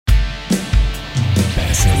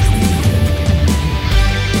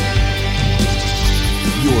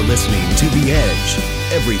listening to The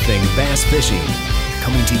Edge, everything bass fishing,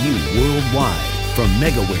 coming to you worldwide from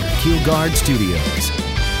MegaWare Keelguard Studios.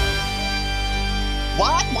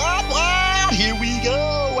 What? Here we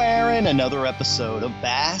go, Aaron. Another episode of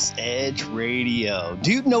Bass Edge Radio.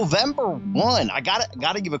 Dude, November 1. I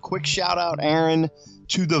gotta give a quick shout out, Aaron,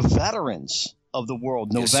 to the veterans of the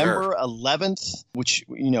world. Yes, November 11th, which,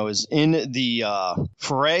 is in the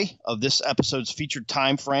foray of this episode's featured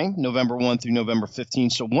time frame, November 1 through November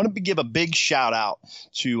 15. So wanted to give a big shout out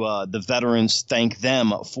to the veterans, thank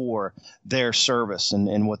them for their service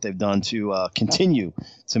and what they've done to continue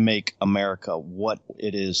to make America what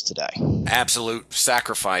it is today. Absolute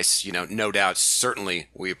sacrifice, no doubt. Certainly,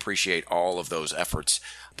 we appreciate all of those efforts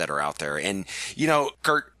that are out there. And,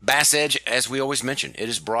 Kurt, Bass Edge, as we always mention, it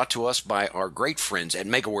is brought to us by our great friends at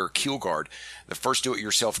MegaWare Keelguard, the first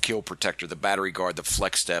do-it-yourself keel protector, the battery guard, the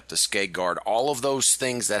flex step, the skeg guard, all of those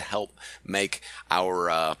things that help make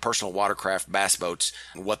our personal watercraft bass boats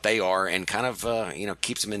what they are and kind of,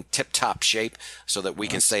 keeps them in tip-top shape so that we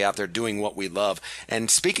can stay out there doing what we love. And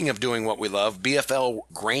speaking of doing what we love, BFL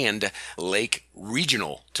Grand Lake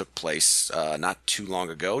Regional took place not too long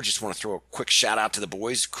ago. Just want to throw a quick shout out to the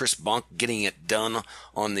boys. Chris Bunk getting it done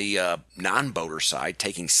on the non-boater side,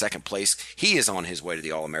 taking second place. He is on his way to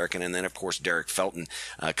the All-American. And then, of course, Derek Felton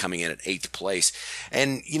coming in at 8th place.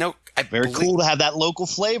 And, very cool to have that local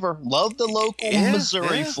flavor. Love the local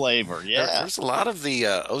Missouri flavor. Yeah. There's a lot of the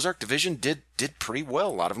Ozark division did pretty well.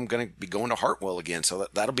 A lot of them going to be going to Hartwell again. So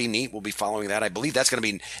that'll be neat. We'll be following that. I believe that's going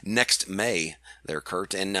to be next May there,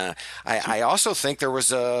 Kurt. And I also think there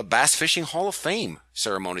was a Bass Fishing Hall of Fame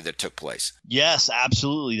ceremony that took place. Yes,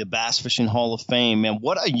 absolutely. The Bass Fishing Hall of Fame. Man,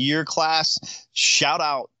 what a year class. Shout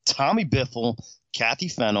out Tommy Biffle, Kathy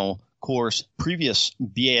Fennell, of course, previous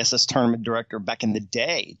BASS tournament director back in the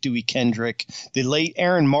day, Dewey Kendrick, the late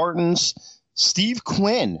Aaron Martins, Steve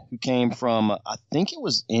Quinn, who came from, I think it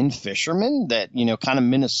was in Fisherman, that, kind of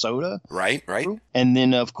Minnesota. Right. And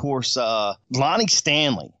then, of course, Lonnie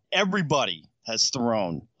Stanley. Everybody has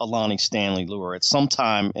thrown a Lonnie Stanley lure at some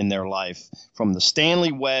time in their life, from the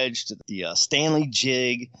Stanley wedge to the Stanley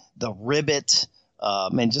jig, the ribbit.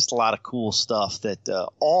 Just a lot of cool stuff that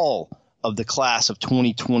all of the class of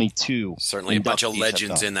 2022. Certainly a bunch of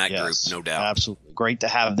legends in that group, no doubt. Absolutely. Great to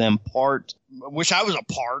have them part. I wish I was a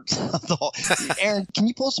part of the Hall. Aaron, can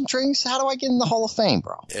you pull some strings? How do I get in the Hall of Fame,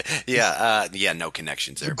 bro? Yeah, no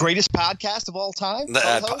connections there. The greatest podcast of all time?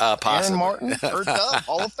 Possibly. Aaron Martin, Kurt Duff,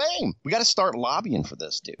 Hall of Fame. We got to start lobbying for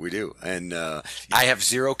this, dude. We do. And I have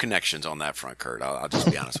zero connections on that front, Kurt. I'll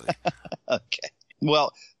just be honest with you. Okay.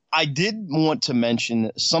 Well, I did want to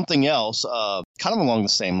mention something else, kind of along the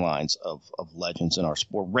same lines of legends in our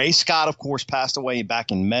sport. Ray Scott, of course, passed away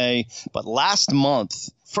back in May. But last month,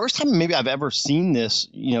 first time maybe I've ever seen this,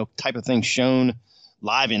 type of thing shown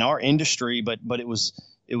live in our industry. But it was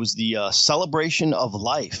the celebration of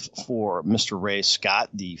life for Mr. Ray Scott,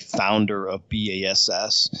 the founder of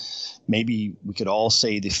BASS. Maybe we could all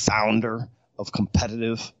say the founder of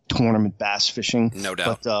competitive tournament bass fishing. No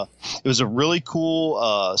doubt. But it was a really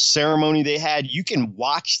cool ceremony they had. You can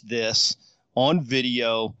watch this on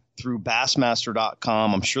video through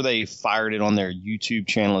Bassmaster.com. I'm sure they fired it on their YouTube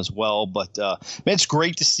channel as well. But it's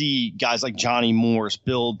great to see guys like Johnny Morris,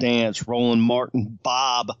 Bill Dance, Roland Martin,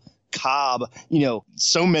 Bob Cobb,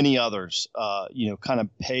 so many others, kind of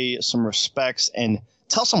pay some respects and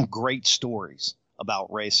tell some great stories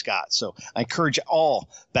about Ray Scott. So I encourage all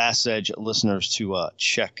Bass Edge listeners to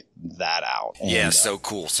check that out. And, so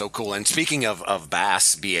cool. And speaking of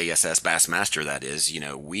Bass, BASS, Bassmaster, that is,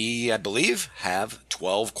 we, I believe, have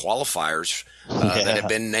 12 qualifiers that have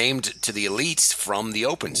been named to the elites from the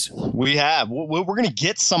Opens. We have. We're going to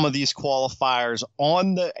get some of these qualifiers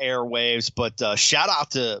on the airwaves, but shout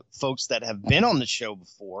out to folks that have been on the show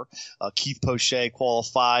before. Keith Poche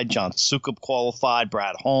qualified, John Sukup qualified,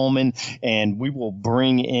 Brad Holman, and we will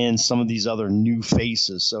bring in some of these other new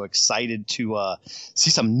faces. So excited to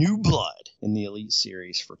see some new blood in the Elite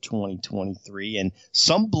Series for 2023, and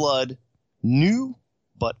some blood new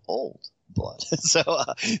but old blood. So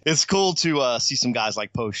it's cool to see some guys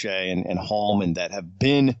like Poche and Hallman that have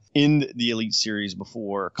been in the Elite Series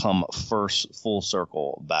before come first full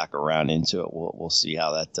circle back around into it. We'll see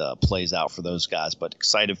how that plays out for those guys, but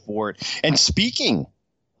excited for it. And speaking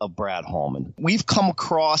of Brad Hallman, we've come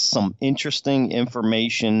across some interesting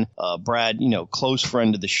information. Brad, close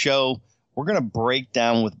friend of the show. We're going to break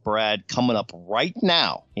down with Brad coming up right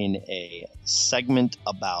now in a segment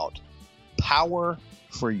about power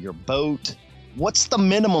for your boat. What's the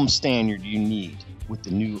minimum standard you need with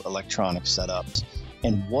the new electronic setups?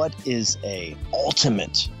 And what is a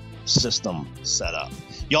ultimate system set up.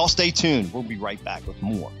 Y'all stay tuned. We'll be right back with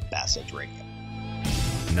more Bass Edge Radio.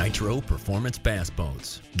 Nitro Performance Bass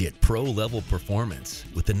Boats. Get pro-level performance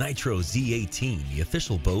with the Nitro Z18, the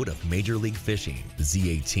official boat of Major League Fishing. The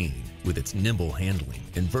Z18, with its nimble handling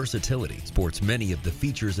and versatility, sports many of the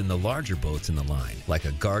features in the larger boats in the line, like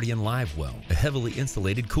a Guardian Live Well, a heavily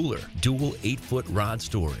insulated cooler, dual 8-foot rod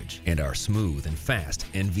storage, and our smooth and fast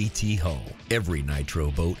NVT hull. Every Nitro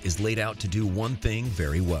boat is laid out to do one thing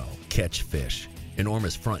very well: catch fish.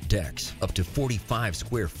 Enormous front decks, up to 45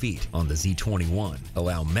 square feet on the Z21,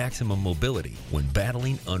 allow maximum mobility when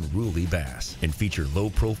battling unruly bass, and feature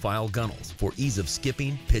low-profile gunnels for ease of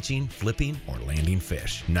skipping, pitching, flipping, or landing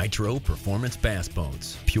fish. Nitro Performance Bass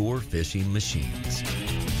Boats, pure fishing machines.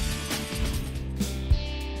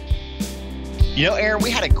 You know, Aaron, we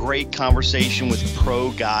had a great conversation with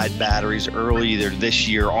Pro Guide Batteries earlier this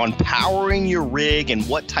year on powering your rig and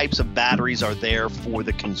what types of batteries are there for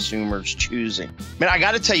the consumer's choosing. Man, I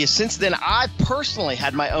got to tell you, since then, I personally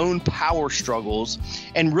had my own power struggles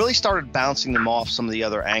and really started bouncing them off some of the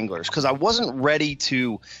other anglers because I wasn't ready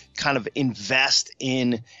to kind of invest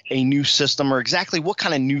in a new system or exactly what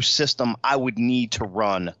kind of new system I would need to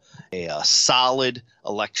run a solid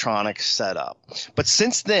electronic setup. But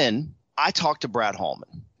since then, I talked to Brad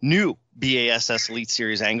Hallman, new BASS Elite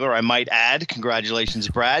Series angler, I might add. Congratulations,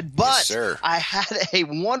 Brad. But Yes, sir. I had a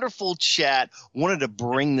wonderful chat, wanted to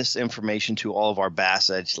bring this information to all of our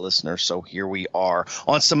Bass Edge listeners. So here we are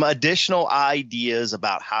on some additional ideas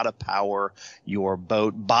about how to power your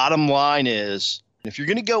boat. Bottom line is, if you're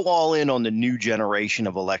going to go all in on the new generation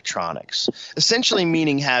of electronics, essentially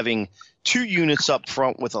meaning having 2 units up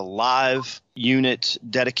front with a live unit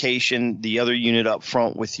dedication, the other unit up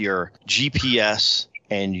front with your GPS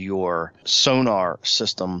and your sonar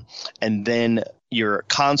system, and then your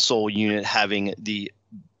console unit having the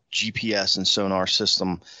GPS and sonar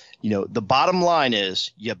system. You know, the bottom line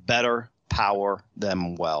is you better power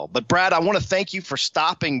them well. But Brad, I want to thank you for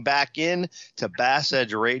stopping back in to Bass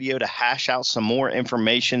Edge Radio to hash out some more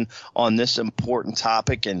information on this important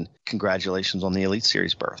topic, and congratulations on the Elite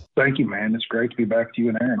Series berth. Thank you, man. It's great to be back to you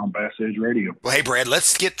and Aaron on Bass Edge Radio. Well, hey, Brad,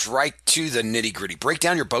 let's get right to the nitty gritty. Break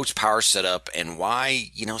down your boat's power setup and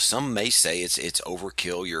why, you know, some may say it's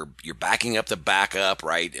overkill. You're backing up the backup,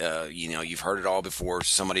 right? You know, you've heard it all before.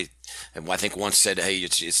 Somebody, I think, once said, hey,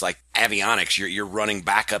 it's like avionics. You're running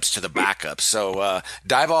backups to the backup. So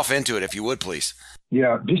dive off into it, if you would, please.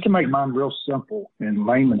 Yeah, just to make mine real simple in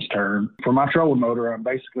layman's term, for my trolling motor, I'm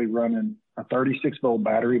basically running a 36-volt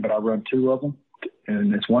battery, but I run 2 of them.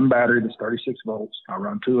 And it's one battery that's 36 volts. I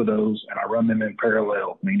run 2 of those, and I run them in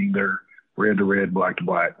parallel, meaning they're red to red, black to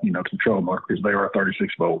black, you know, to the trolling motor, because they are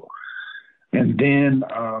 36 volt. And then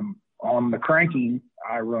on the cranking,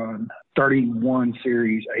 I run 31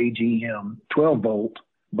 series AGM 12 volt,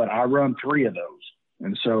 but I run 3 of those.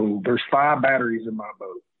 And so there's 5 batteries in my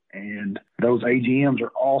boat. And those AGMs are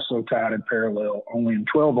also tied in parallel, only in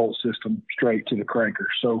 12 volt system straight to the cranker.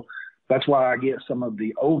 So that's why I get some of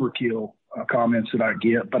the overkill comments that I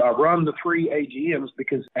get. But I run the 3 AGMs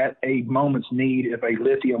because at a moment's need, if a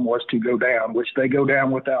lithium was to go down, which they go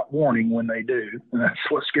down without warning when they do, and that's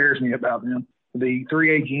what scares me about them, the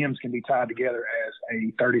 3 AGMs can be tied together as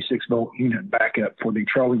a 36 volt unit backup for the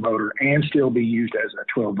trolling motor and still be used as a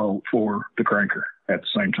 12 volt for the cranker at the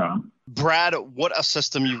same time. Brad, what a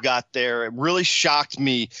system you've got there. It really shocked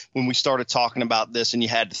me when we started talking about this and you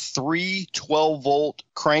had 3 12-volt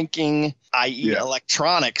cranking, i.e.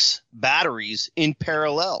 electronics batteries in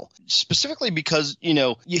parallel, specifically because, you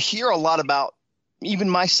know, you hear a lot about, even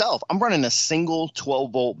myself, I'm running a single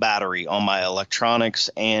 12-volt battery on my electronics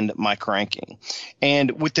and my cranking.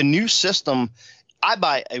 And with the new system, I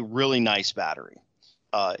buy a really nice battery.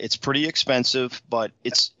 It's pretty expensive, but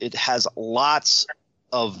it has lots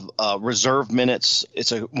of reserve minutes.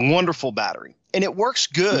 It's a wonderful battery, and it works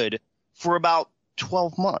good for about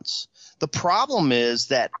 12 months. The problem is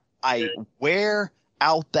that I wear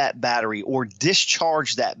out that battery or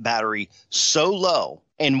discharge that battery so low,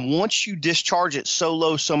 and once you discharge it so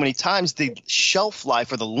low so many times, the shelf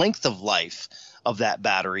life or the length of life of that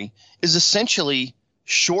battery is essentially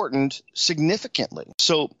shortened significantly.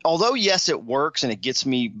 So although, yes, it works and it gets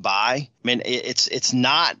me by, I mean, it's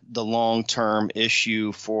not the long-term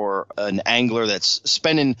issue for an angler that's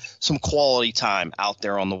spending some quality time out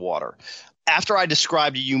there on the water. After I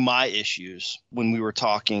described to you my issues when we were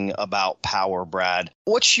talking about power, Brad,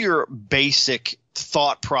 what's your basic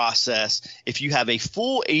thought process if you have a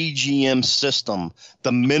full AGM system,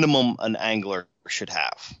 the minimum an angler should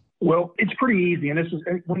have? Well, it's pretty easy, and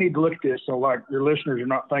we need to look at this so like your listeners are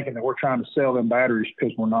not thinking that we're trying to sell them batteries,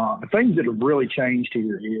 because we're not. The things that have really changed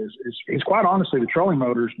here is quite honestly the trolling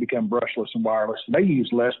motors become brushless and wireless. They use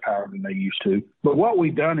less power than they used to. But what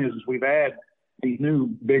we've done is we've added these new,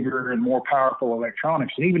 bigger, and more powerful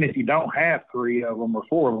electronics. And even if you don't have 3 of them or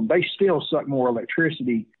 4 of them, they still suck more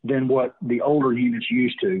electricity than what the older units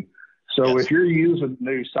used to. So if you're using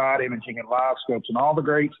new side imaging and live scopes and all the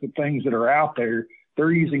great things that are out there,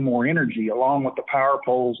 they're using more energy along with the power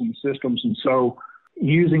poles and systems. And so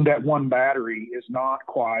using that one battery is not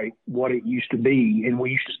quite what it used to be. And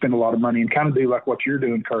we used to spend a lot of money and kind of do like what you're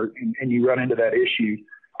doing, Kurt, and you run into that issue.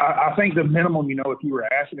 I think the minimum, if you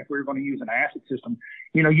were asking if we were going to use an acid system,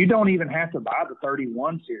 you don't even have to buy the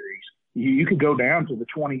 31 series. You could go down to the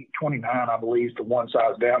 2029, I believe, to one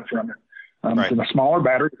size down from it. Right. So the smaller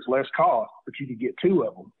battery is less cost, but you could get 2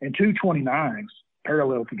 of them. And 2 29s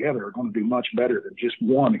parallel together are going to do much better than just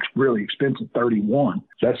one really expensive 31.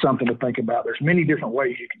 So that's something to think about. There's many different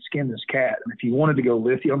ways you can skin this cat. And if you wanted to go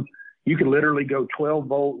lithium, you could literally go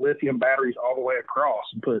 12-volt lithium batteries all the way across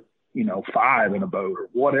and put 5 in a boat or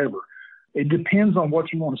whatever. It depends on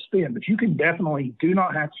what you want to spend, but you can definitely do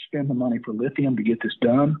not have to spend the money for lithium to get this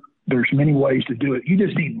done. There's many ways to do it. You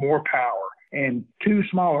just need more power. And 2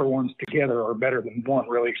 smaller ones together are better than one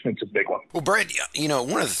really expensive big one. Well, Brad,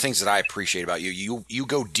 one of the things that I appreciate about you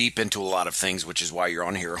go deep into a lot of things, which is why you're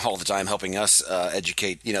on here all the time helping us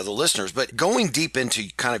educate, the listeners. But going deep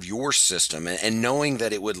into kind of your system and knowing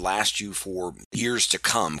that it would last you for years to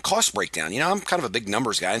come, cost breakdown. I'm kind of a big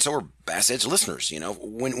numbers guy, and so are Bass Edge listeners.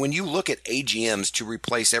 When you look at AGMs to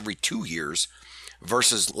replace every 2 years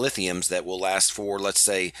versus lithiums that will last for, let's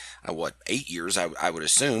say, 8 years, I would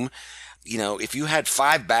assume. If you had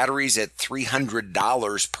 5 batteries at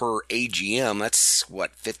 $300 per AGM, that's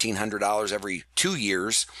 $1,500 every 2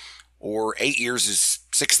 years, or 8 years is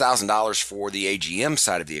 $6,000 for the AGM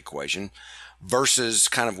side of the equation, versus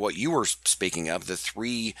kind of what you were speaking of, the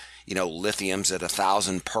 3, lithiums at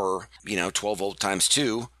 $1,000 per, 12 volt times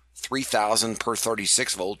 2, $3,000 per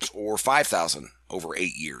 36 volts, or $5,000 over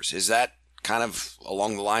 8 years. Is that kind of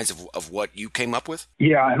along the lines of what you came up with?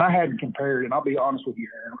 Yeah, and I hadn't compared, and I'll be honest with you,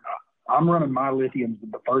 Aaron. I'm running my lithiums,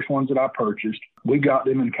 the first ones that I purchased. We got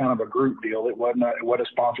them in kind of a group deal. It wasn't a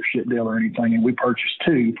sponsorship deal or anything, and we purchased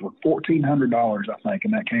 2 for $1,400, I think,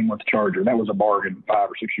 and that came with the charger. That was a bargain 5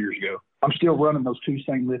 or 6 years ago. I'm still running those 2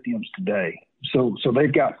 same lithiums today. So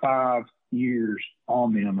they've got 5 years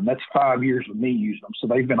on them, and that's 5 years of me using them. So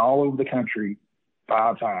they've been all over the country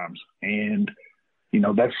 5 times, and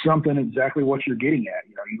that's something exactly what you're getting at.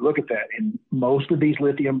 You look at that, and most of these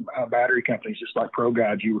lithium battery companies, just like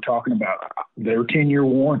ProGuide you were talking about, they're 10-year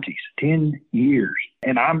warranties, 10 years.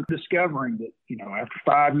 And I'm discovering that, after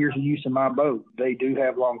 5 years of use in my boat, they do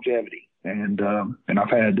have longevity. And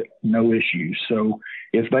I've had no issues. So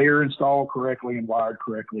if they are installed correctly and wired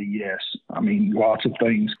correctly, yes. Lots of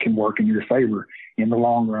things can work in your favor in the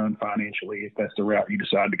long run financially if that's the route you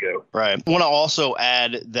decide to go. Right. I want to also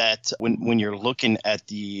add that when you're looking at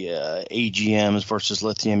the AGMs versus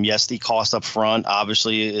lithium, yes, the cost up front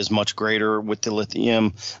obviously is much greater with the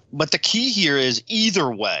lithium. But the key here is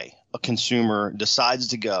either way a consumer decides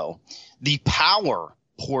to go, the power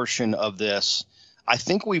portion of this, I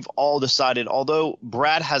think we've all decided, although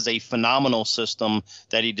Brad has a phenomenal system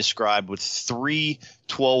that he described with 3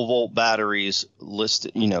 12-volt batteries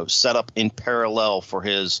listed, set up in parallel for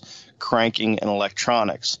his cranking and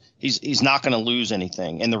electronics, he's not going to lose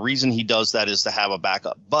anything. And the reason he does that is to have a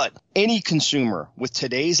backup. But any consumer with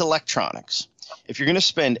today's electronics, if you're going to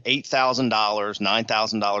spend $8,000,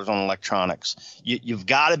 $9,000 on electronics, you've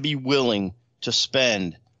got to be willing to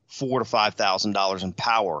spend $4,000 to $5,000 in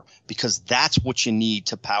power, because that's what you need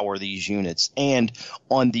to power these units. And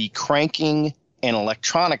on the cranking and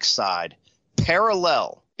electronics side,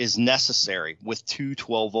 parallel is necessary with 2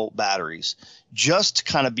 12-volt batteries just to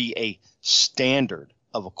kind of be a standard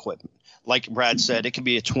of equipment. Like Brad said, it could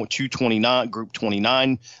be a 229 group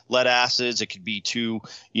 29 lead acids. It could be 2,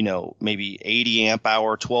 maybe 80 amp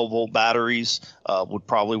hour 12-volt batteries would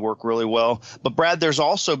probably work really well. But Brad, there's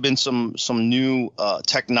also been some new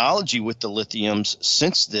technology with the lithiums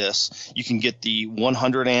since this. You can get the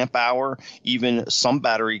 100 amp hour. Even some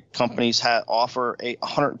battery companies offer a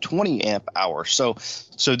 120 amp hour. So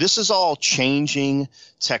this is all changing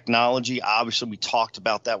technology. Obviously, we talked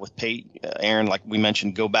about that with Aaron, like we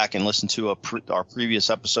mentioned. Go back and listen to our previous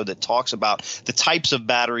episode that talks about the types of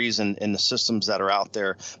batteries and the systems that are out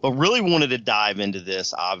there. But really wanted to dive into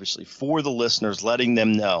this, obviously, for the listeners, letting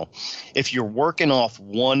them know if you're working off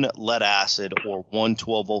 1 lead acid or 1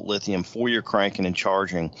 12-volt lithium for your cranking and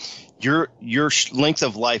charging, your length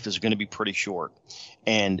of life is going to be pretty short.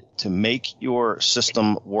 And to make your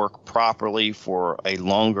system work properly for a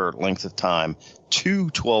longer length of time, 2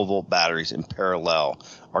 12-volt batteries in parallel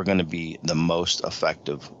are going to be the most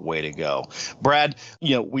effective way to go. Brad,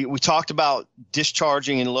 we talked about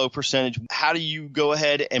discharging in low percentage. How do you go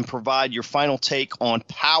ahead and provide your final take on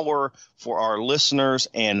power for our listeners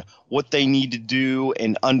and what they need to do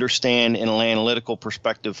and understand in an analytical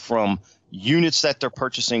perspective from units that they're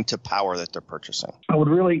purchasing to power that they're purchasing? I would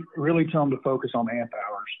really, really tell them to focus on amp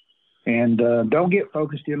hours and don't get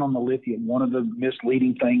focused in on the lithium. One of the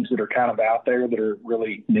misleading things that are kind of out there that are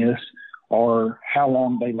really missed are how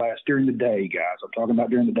long they last during the day, guys. I'm talking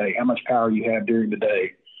about during the day, how much power you have during the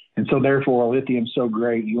day. And so therefore, lithium's so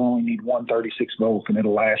great, you only need 136 volts and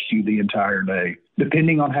it'll last you the entire day.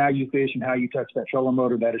 Depending on how you fish and how you touch that trolling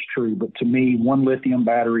motor, that is true. But to me, one lithium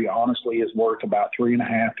battery honestly is worth about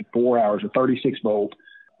 3.5 to 4 hours of 36 volt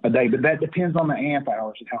a day. But that depends on the amp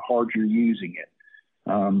hours and how hard you're using it.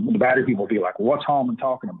 The battery people be like, what's Hallman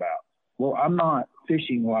talking about? Well, I'm not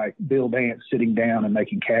fishing like Bill Dance sitting down and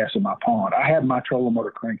making casts in my pond. I have my trolling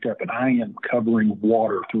motor cranked up and I am covering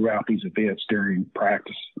water throughout these events during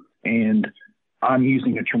practice. And I'm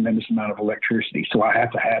using a tremendous amount of electricity, so I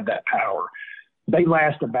have to have that power. They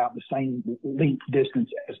last about the same length distance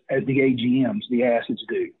as the AGMs, the acids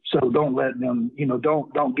do. So don't let them,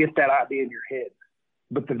 don't get that idea in your head.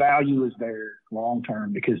 But the value is there long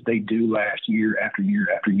term because they do last year after year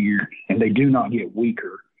after year, and they do not get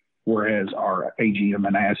weaker, whereas our AGM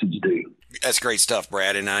and acids do. That's great stuff,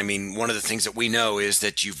 Brad. And I mean, one of the things that we know is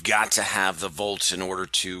that you've got to have the volts in order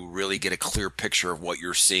to really get a clear picture of what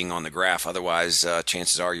you're seeing on the graph. Otherwise,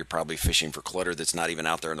 chances are you're probably fishing for clutter that's not even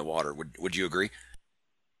out there in the water. Would you agree?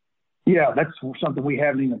 Yeah, that's something we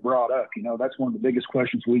haven't even brought up. That's one of the biggest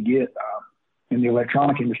questions we get in the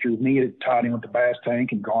electronic industry with me. It tied in with the Bass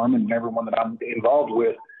Tank and Garmin and everyone that I'm involved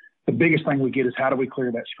with. The biggest thing we get is how do we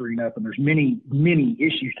clear that screen up? And there's many, many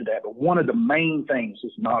issues to that. But one of the main things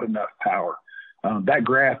is not enough power. That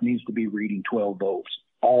graph needs to be reading 12 volts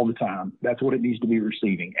all the time. That's what it needs to be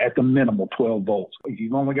receiving at the minimal 12 volts. If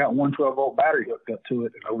you've only got one 12-volt battery hooked up to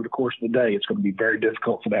it, and over the course of the day, it's going to be very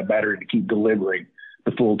difficult for that battery to keep delivering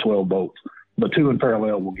the full 12 volts. But 2 in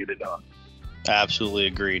parallel will get it done. Absolutely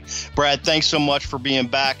agreed. Brad, thanks so much for being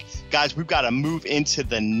back. Guys, we've got to move into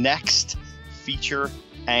the next feature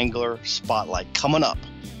angler spotlight coming up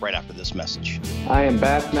right after this message. I am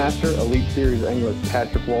Bassmaster Elite Series angler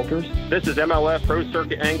Patrick Walters. This is MLF Pro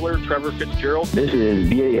Circuit angler Trevor Fitzgerald. This is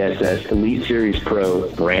BASS Elite Series Pro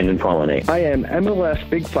Brandon Pollinae. I am MLS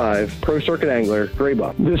Big 5 Pro Circuit angler Gray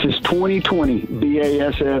Buck. This is 2020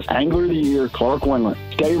 BASS Angler of the Year Clark Winland.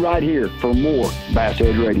 Stay right here for more Bass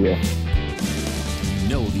Edge Radio.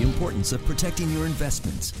 Know the importance of protecting your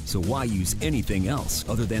investments, so why use anything else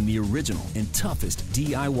other than the original and toughest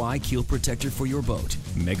DIY keel protector for your boat?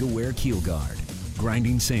 MegaWare Keel Guard.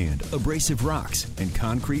 Grinding sand, abrasive rocks, and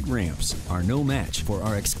concrete ramps are no match for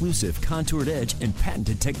our exclusive contoured edge and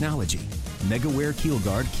patented technology. MegaWare Keel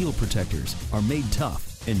Guard keel protectors are made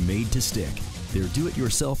tough and made to stick. Their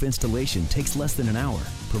do-it-yourself installation takes less than an hour,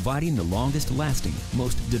 providing the longest-lasting,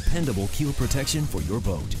 most dependable keel protection for your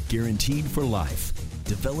boat, guaranteed for life.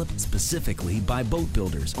 Developed specifically by boat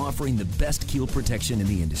builders offering the best keel protection in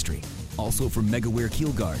the industry. Also from MegaWare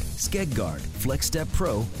Keel Guard, Skeg Guard, Flex Step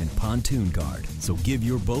Pro, and Pontoon Guard. So give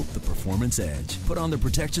your boat the performance edge. Put on the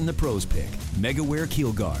protection the pros pick. MegaWare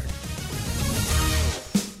Keel Guard.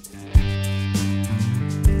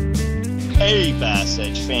 Hey, Bass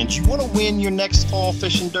Edge fans, you want to win your next fall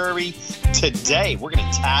fishing derby? Today, we're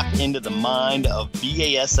going to tap into the mind of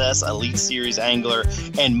BASS Elite Series angler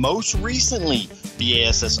and most recently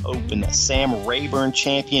BASS Open Sam Rayburn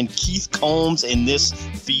champion Keith Combs in this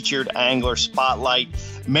featured angler spotlight.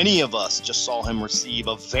 Many of us just saw him receive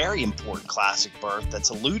a very important classic berth that's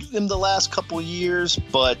eluded him the last couple of years,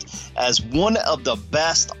 but as one of the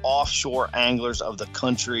best offshore anglers of the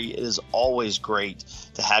country, it is always great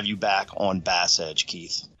to have you back on Bass Edge,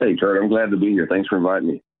 Keith. Hey, Kurt, I'm glad to be here. Thanks for inviting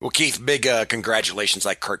me. Well, Keith, big congratulations,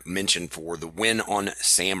 like Kurt mentioned, for the win on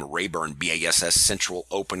Sam Rayburn BASS Central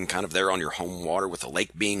Open, kind of there on your home water with the lake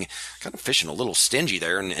being kind of fishing a little stingy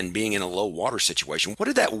there and being in a low water situation. What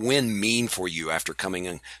did that win mean for you after coming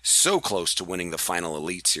in so close to winning the final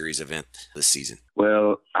Elite Series event this season?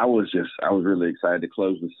 Well, I was really excited to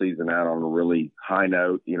close the season out on a really high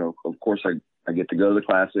note. Of course, I get to go to the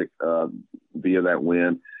Classic via that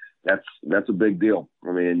win. That's a big deal.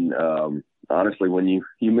 I mean, honestly, when you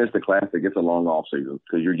miss the Classic, it's a long off season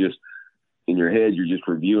because you're just in your head, you're just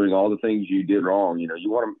reviewing all the things you did wrong.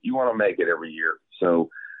 You want to make it every year. So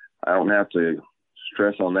I don't have to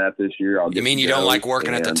stress on that this year. You mean you don't like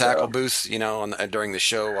working at the tackle booth, during the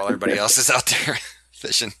show while everybody else is out there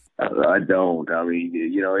fishing? I don't. I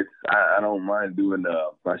mean, I don't mind doing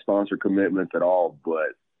my sponsor commitments at all, but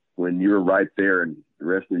when you're right there and the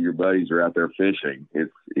rest of your buddies are out there fishing,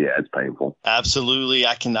 it's painful. Absolutely.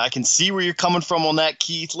 I can see where you're coming from on that,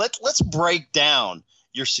 Keith. Let's break down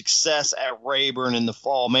your success at Rayburn in the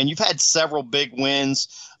fall. Man, you've had several big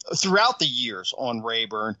wins throughout the years on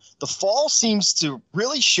Rayburn. The fall seems to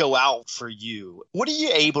really show out for you. What are you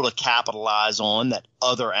able to capitalize on that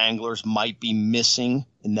other anglers might be missing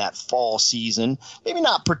in that fall season? Maybe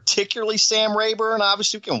not particularly Sam Rayburn.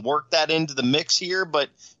 Obviously, we can work that into the mix here, but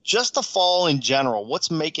just the fall in general,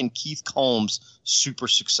 what's making Keith Combs super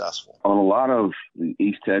successful? On a lot of the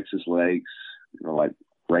East Texas lakes, like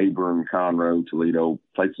Rayburn, Conroe, Toledo,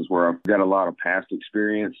 places where I've got a lot of past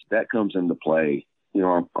experience, that comes into play.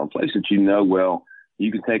 On places well,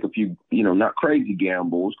 you can take a few, not crazy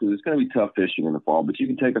gambles because it's going to be tough fishing in the fall, but you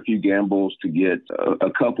can take a few gambles to get a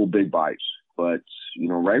couple big bites. But,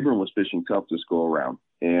 Rayburn was fishing tough this go around.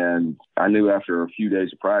 And I knew after a few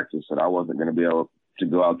days of practice that I wasn't going to be able to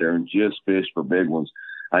go out there and just fish for big ones.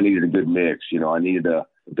 I needed a good mix. I needed a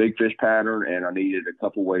big fish pattern and I needed a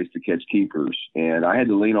couple ways to catch keepers. And I had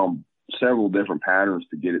to lean on several different patterns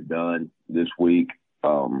to get it done this week.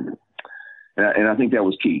 And I think that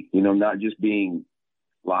was key, not just being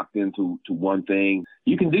locked into one thing.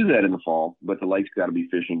 You can do that in the fall, but the lake's got to be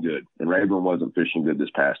fishing good. And Rayburn wasn't fishing good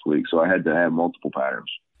this past week, so I had to have multiple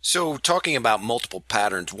patterns. So talking about multiple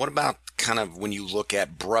patterns, what about kind of when you look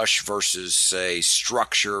at brush versus, say,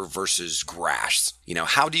 structure versus grass?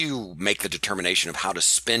 How do you make the determination of how to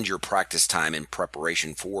spend your practice time in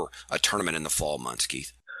preparation for a tournament in the fall months,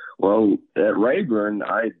 Keith? Well, at Rayburn,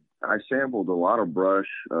 I sampled a lot of brush,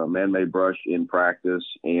 man-made brush in practice,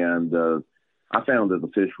 and I found that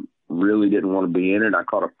the fish really didn't want to be in it. I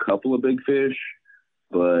caught a couple of big fish,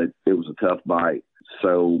 but it was a tough bite.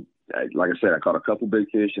 So, like I said, I caught a couple big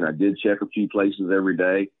fish, and I did check a few places every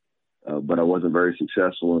day, but I wasn't very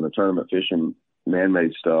successful in the tournament fishing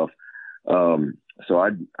man-made stuff. So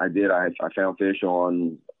I found fish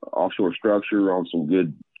on offshore structure, on some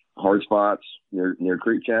good hard spots near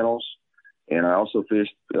creek channels. And I also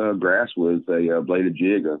fished grass with a bladed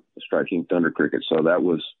jig, a Strike King Thunder Cricket. So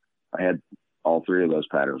I had all three of those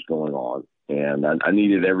patterns going on. And I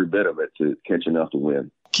needed every bit of it to catch enough to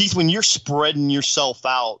win. Keith, when you're spreading yourself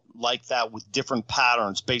out like that with different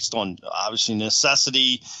patterns based on obviously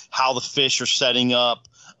necessity, how the fish are setting up,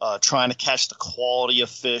 trying to catch the quality of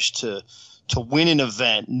fish to win an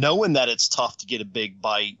event, knowing that it's tough to get a big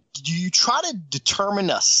bite, do you try to determine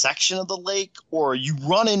a section of the lake, or are you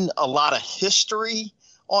running a lot of history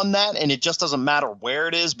on that and it just doesn't matter where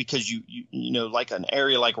it is because you like an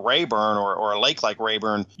area like Rayburn or a lake like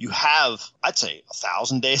Rayburn, you have, I'd say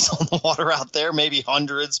 1,000 days on the water out there, maybe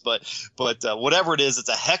hundreds, but whatever it is, it's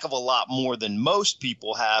a heck of a lot more than most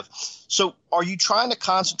people have. So are you trying to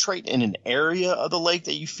concentrate in an area of the lake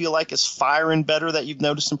that you feel like is firing better that you've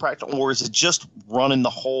noticed in practice, or is it just running the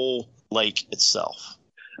whole lake itself?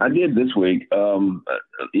 I did this week.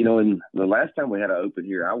 In the last time we had an open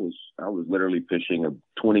here, I was literally fishing a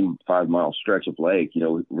 25-mile stretch of lake,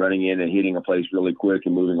 running in and hitting a place really quick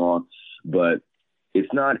and moving on. But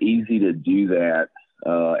it's not easy to do that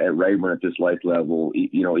at Rayburn at this lake level.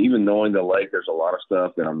 Even knowing the lake, there's a lot of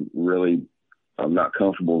stuff that I'm not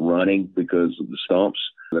comfortable running because of the stumps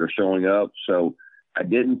that are showing up. So I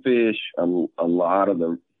didn't fish a lot of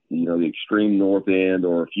the extreme north end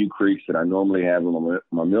or a few creeks that I normally have on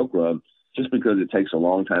my milk run, just because it takes a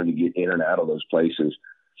long time to get in and out of those places.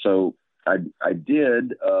 So I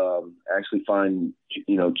did actually find,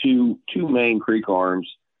 two main creek arms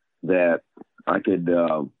that I could,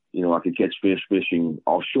 I could catch fish fishing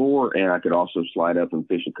offshore, and I could also slide up and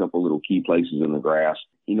fish a couple little key places in the grass.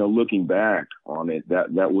 Looking back on it,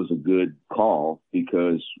 that was a good call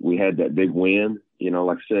because we had that big wind.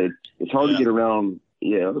 Like I said, it's hard to get around.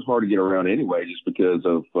 Yeah, it was hard to get around anyway just because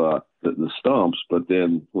of the stumps. But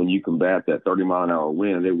then when you combat that 30-mile-an-hour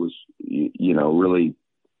wind, it was, really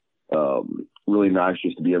really nice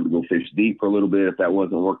just to be able to go fish deep for a little bit. If that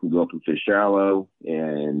wasn't working, go up and fish shallow.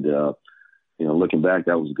 And, looking back,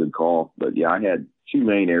 that was a good call. But, yeah, I had two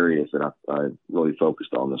main areas that I really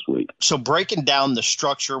focused on this week. So breaking down the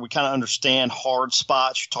structure, we kind of understand hard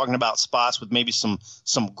spots. You're talking about spots with maybe some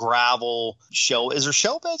gravel, shell. Is there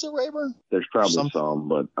shell beds at Rayburn? There's probably some,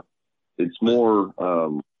 but it's more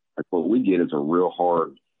like what we get is a real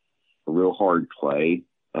hard clay.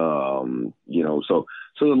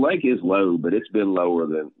 So the lake is low, but it's been lower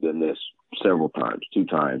than this several times, 2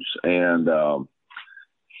 times. And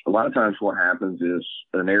a lot of times what happens is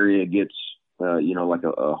an area gets like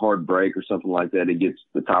a hard break or something like that,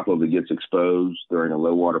 the top of it gets exposed during a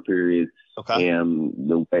low water period. Okay. And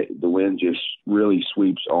the wind just really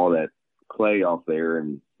sweeps all that clay off there,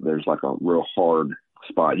 and there's like a real hard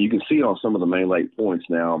spot. You can see on some of the main lake points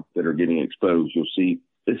now that are getting exposed, you'll see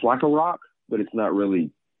it's like a rock, but it's not really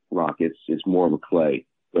rock. It's more of a clay,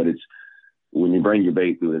 but when you bring your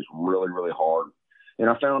bait through, it's really, really hard. And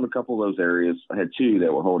I found a couple of those areas. I had 2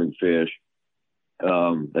 that were holding fish.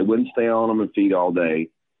 They wouldn't stay on them and feed all day.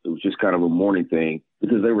 It was just kind of a morning thing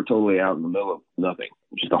because they were totally out in the middle of nothing.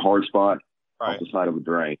 Just a hard spot off the side of a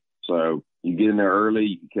drain. So you get in there early,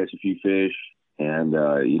 you can catch a few fish. And,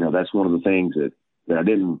 that's one of the things that I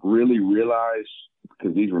didn't really realize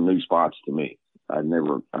because these were new spots to me. I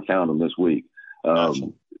found them this week.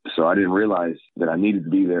 So I didn't realize that I needed to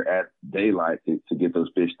be there at daylight to get those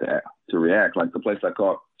fish to react. Like the place I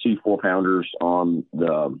caught 2 4-pounders on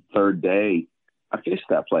the 3rd day, I fished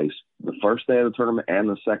that place the first day of the tournament and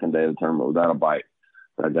the second day of the tournament without a bite.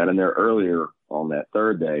 But I got in there earlier on that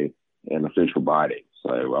 3rd day, and the fish were biting.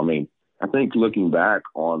 So, I mean, I think looking back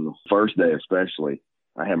on the first day especially,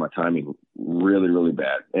 I had my timing really, really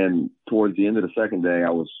bad. And towards the end of the second day, I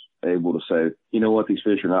was able to say, you know what, these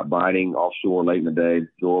fish are not biting offshore late in the day,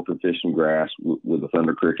 go up and fish some grass with the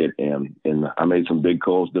thunder cricket. And I made some big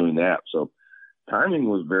calls doing that. So timing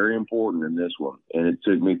was very important in this one. And it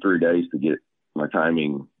took me 3 days to get my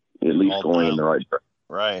timing at least going in the right direction.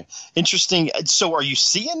 Right. Interesting. So are you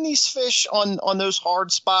seeing these fish on those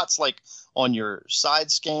hard spots, like on your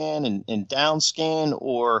side scan and down scan,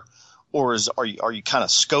 or are you kind of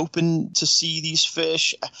scoping to see these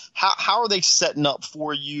fish? How are they setting up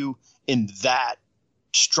for you in that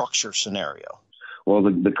structure scenario? Well,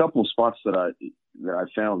 the couple of spots that I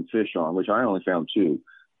found fish on, which I only found 2,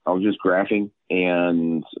 I was just graphing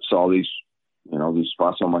and saw these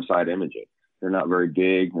spots on my side imaging. They're not very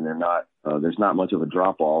big, and they're not. There's not much of a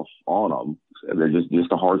drop off on them. They're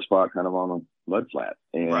just a hard spot, kind of on a mud flat.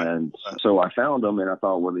 And so I found them, and I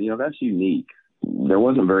thought, well, that's unique. There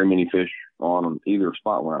wasn't very many fish on either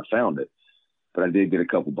spot when I found it, but I did get a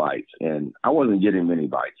couple bites, and I wasn't getting many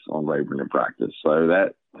bites on Rayburn in practice. So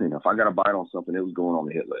that, if I got a bite on something, it was going on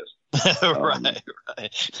the hit list. Right.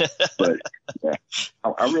 But yeah,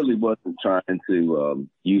 I really wasn't trying to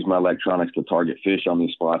use my electronics to target fish on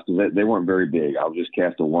these spots because they weren't very big. I would just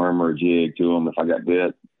cast a worm or a jig to them. If I got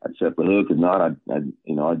bit, I'd set the hook. If not, I'd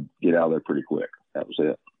get out of there pretty quick. That was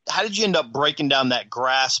it. How did you end up breaking down that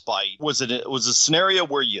grass bite? Was it a scenario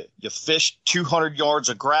where you fished 200 yards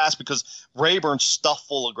of grass? Because Rayburn's stuffed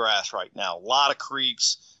full of grass right now. A lot of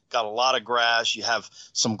creeks, got a lot of grass. You have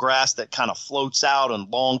some grass that kind of floats out on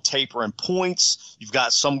long tapering points. You've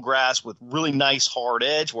got some grass with really nice hard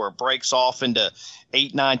edge where it breaks off into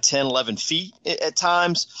 8, 9, 10, 11 feet at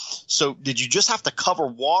times. So did you just have to cover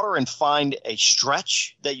water and find a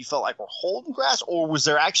stretch that you felt like were holding grass, or was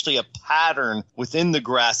there actually a pattern within the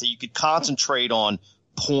grass that you could concentrate on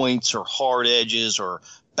points or hard edges or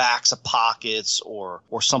backs of pockets or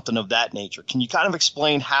something of that nature? Can you kind of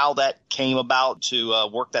explain how that came about to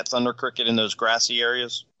work that thunder cricket in those grassy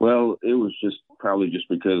areas? Well, it was probably just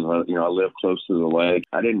because, I live close to the lake.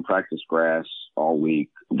 I didn't practice grass all week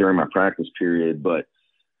during my practice period, but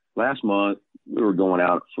last month we were going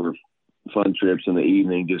out for fun trips in the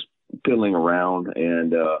evening, just piddling around,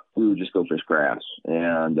 and we would just go fish grass.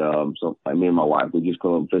 And so me and my wife would just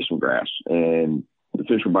go and fish some grass, and the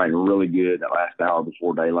fish were biting really good. That last hour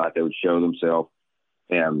before daylight, they would show themselves.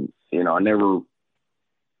 And,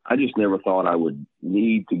 I just never thought I would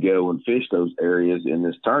need to go and fish those areas in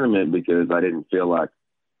this tournament because I didn't feel like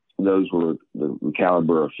those were the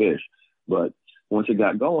caliber of fish. But once it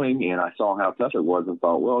got going and I saw how tough it was, I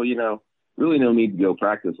thought, well, really no need to go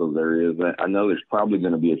practice those areas. I know there's probably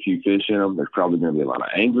going to be a few fish in them. There's probably going to be a lot of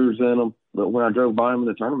anglers in them. But when I drove by them in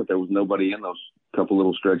the tournament, there was nobody in those couple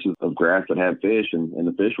little stretches of grass that had fish, and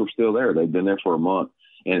the fish were still there. They'd been there for a month,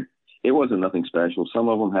 and it wasn't nothing special. Some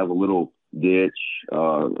of them have a little ditch.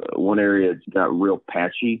 One area got real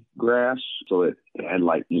patchy grass, so it had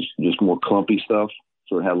like just more clumpy stuff.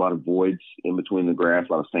 So it had a lot of voids in between the grass,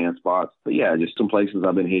 a lot of sand spots. But yeah, just some places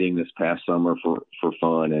I've been hitting this past summer for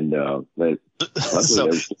fun. And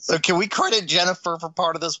so can we credit Jennifer for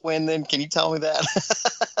part of this win then? Can you tell me that?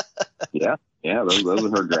 Yeah, those are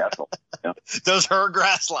her grass lines. Yeah. Those are her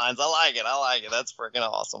grass lines. I like it. That's freaking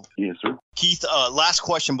awesome. Yes, sir. Keith, last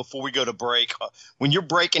question before we go to break. When you're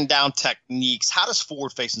breaking down techniques, how does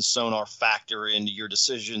forward-facing sonar factor into your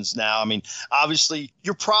decisions now? I mean, obviously,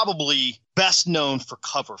 you're probably best known for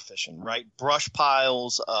cover fishing, right? Brush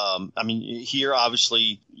piles. Here,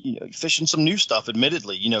 obviously, you're fishing some new stuff,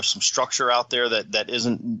 admittedly, some structure out there that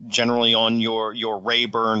isn't generally on your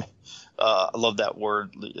Rayburn I love that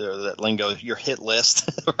word, that lingo, your hit list,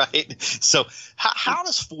 right? So how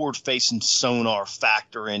does forward-facing sonar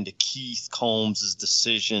factor into Keith Combs'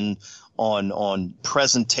 decision on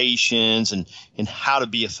presentations and how to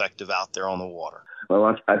be effective out there on the water?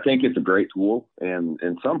 Well, I think it's a great tool, and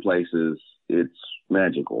in some places it's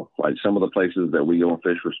magical. Like some of the places that we go and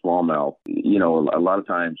fish for smallmouth, a lot of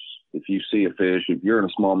times if you see a fish, if you're in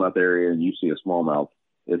a smallmouth area and you see a smallmouth,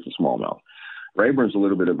 it's a smallmouth. Rayburn's a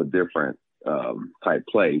little bit of a different type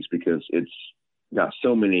place because it's got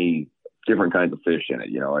so many different kinds of fish in it.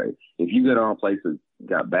 If you go on a place that's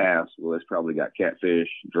got bass, well, it's probably got catfish,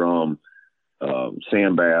 drum,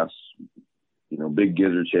 sand bass, big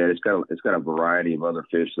gizzard shad. It's got a variety of other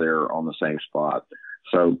fish there on the same spot.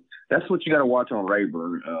 So that's what you got to watch on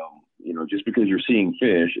Rayburn. Just because you're seeing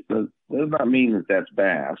fish, it does not mean that that's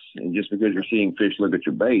bass. And just because you're seeing fish look at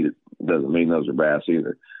your bait, it doesn't mean those are bass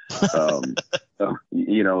either. It's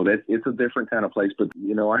a different kind of place. But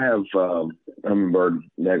I have Humminbird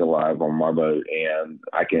Mega Live on my boat, and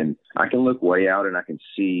I can look way out and I can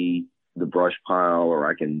see the brush pile, or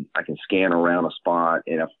I can scan around a spot.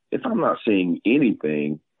 And if I'm not seeing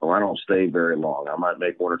anything, I don't stay very long. I might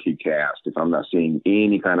make one or two casts if I'm not seeing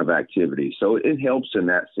any kind of activity. So it helps in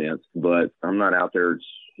that sense, but I'm not out there,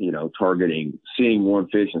 targeting, seeing one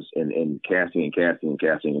fish and casting and casting and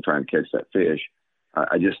casting and trying to catch that fish.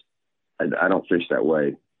 I don't fish that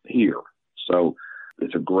way here. So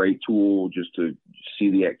it's a great tool just to see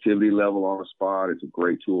the activity level on a spot. It's a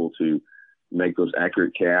great tool to make those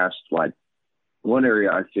accurate casts. Like one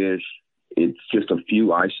area I fish, it's just a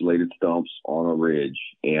few isolated stumps on a ridge,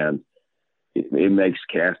 and it makes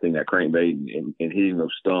casting that crankbait and hitting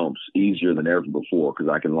those stumps easier than ever before, because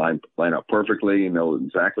I can line up perfectly and know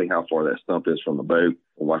exactly how far that stump is from the boat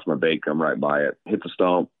and watch my bait come right by it, hit the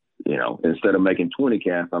stump. Instead of making 20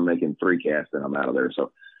 casts, I'm making 3 casts and I'm out of there.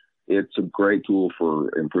 So it's a great tool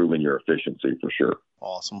for improving your efficiency for sure.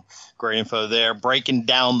 Awesome. Great info there. Breaking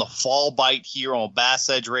down the fall bite here on Bass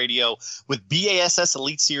Edge Radio with BASS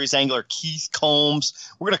Elite Series angler Keith Combs.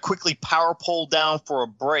 We're going to quickly power pole down for a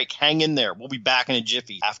break. Hang in there. We'll be back in a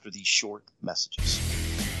jiffy after these short messages.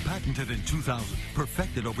 Patented in 2000,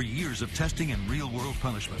 perfected over years of testing and real-world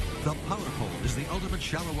punishment, the Power Pole is the ultimate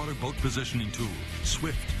shallow water boat positioning tool.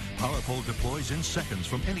 Swift. Power Pole deploys in seconds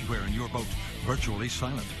from anywhere in your boat. Virtually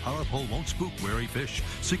silent, Power Pole won't spook wary fish.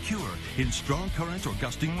 Secure in strong current or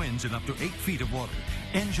gusting winds in up to 8 feet of water.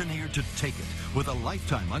 Engineered to take it with a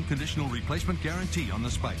lifetime unconditional replacement guarantee on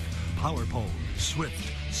the spike. Power Pole,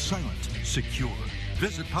 swift, silent, secure.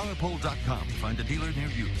 Visit powerpole.com to find a dealer near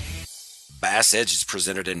you. Bass Edge is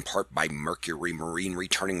presented in part by Mercury Marine,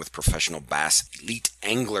 returning with professional bass elite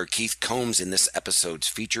angler Keith Combs in this episode's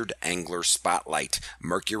featured angler spotlight.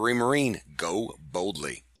 Mercury Marine, go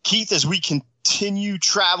boldly. Keith, as we continue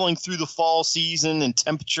traveling through the fall season and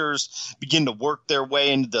temperatures begin to work their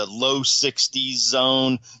way into the low 60s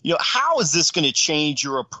zone, how is this going to change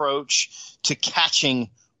your approach to catching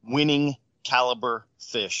winning caliber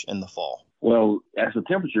fish in the fall? Well, as the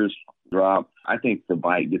temperatures drop, I think the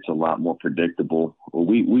bite gets a lot more predictable.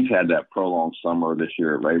 We've had that prolonged summer this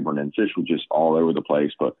year at Rayburn, and fish were just all over the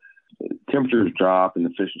place. But temperatures drop, and the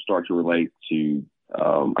fish will start to relate to,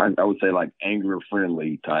 I would say, like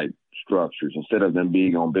angler-friendly type structures. Instead of them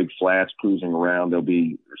being on big flats cruising around, they'll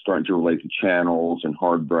be starting to relate to channels and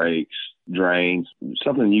hard breaks, drains,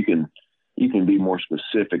 something you can be more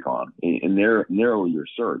specific on and narrow your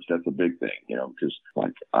search. That's a big thing, because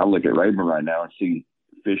like I look at Rayburn right now and see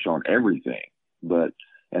fish on everything, but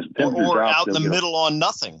as or out in the middle on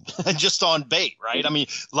nothing, just on bait, right? I mean,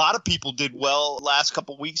 a lot of people did well last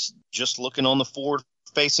couple of weeks just looking on the forward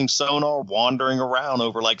facing sonar, wandering around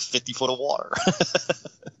over like 50 foot of water.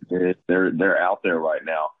 They're out there right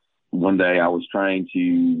now. One day I was trying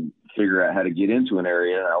to figure out how to get into an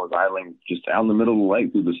area, and I was idling just out in the middle of the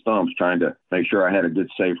lake through the stumps, trying to make sure I had a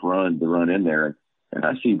good safe run to run in there. And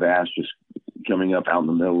I see bass just coming up out in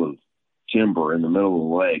the middle of timber in the middle of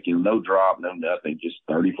the lake, no drop, no nothing, just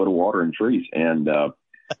 30 foot of water and trees. And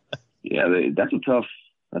that's a tough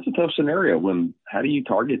scenario. How do you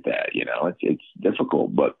target that? It's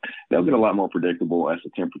difficult, but they'll get a lot more predictable as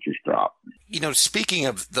the temperatures drop. Speaking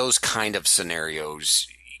of those kind of scenarios,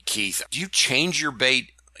 Keith, do you change your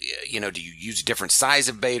bait? Do you use a different size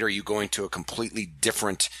of bait? Or are you going to a completely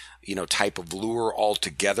different, type of lure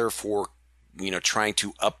altogether for, trying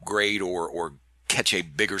to upgrade or catch a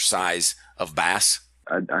bigger size of bass?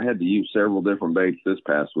 I had to use several different baits this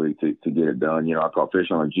past week to get it done. I caught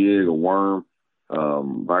fish on a jig, a worm,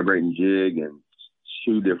 vibrating jig, and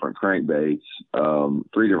 3 different crankbaits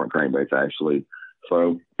actually.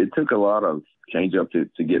 So it took a lot of change up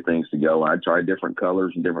to get things to go. I tried different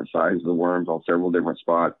colors and different sizes of worms on several different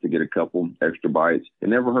spots to get a couple extra bites. It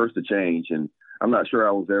never hurts to change. And I'm not sure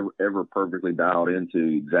I was ever perfectly dialed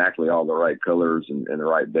into exactly all the right colors and the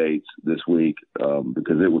right baits this week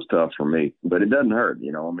because it was tough for me. But it doesn't hurt.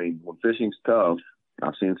 When fishing's tough,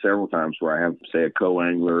 I've seen several times where I have, say, a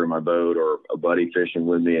co-angler in my boat or a buddy fishing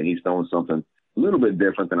with me, and he's throwing something a little bit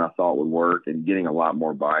different than I thought would work and getting a lot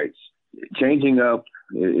more bites. Changing up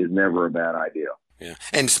is never a bad idea. Yeah.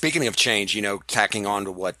 And speaking of change, tacking on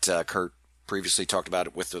to what Kurt previously talked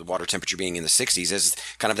about with the water temperature being in the 60s, as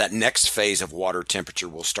kind of that next phase of water temperature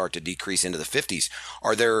will start to decrease into the 50s.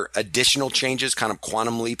 Are there additional changes, kind of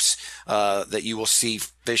quantum leaps that you will see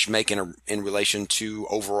fish make in relation to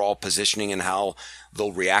overall positioning and how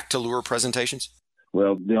they'll react to lure presentations?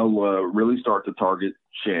 Well, they'll really start to target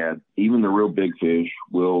shad. Even the real big fish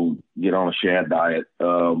will get on a shad diet,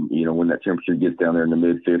 when that temperature gets down there in the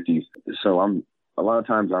mid-50s. So a lot of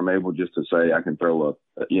times I'm able just to say I can throw a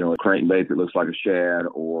crankbait that looks like a shad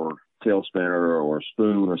or tail spinner or a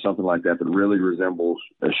spoon or something like that really resembles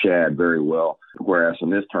a shad very well. Whereas in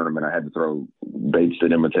this tournament, I had to throw baits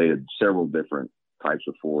that imitated several different types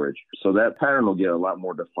of forage. So that pattern will get a lot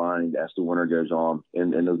more defined as the winter goes on,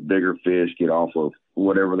 and those bigger fish get off of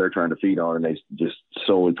whatever they're trying to feed on, and they just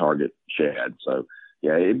solely target shad. So,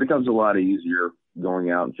 yeah, it becomes a lot easier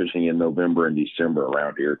going out and fishing in November and December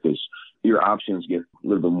around here because your options get a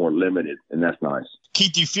little bit more limited, and that's nice.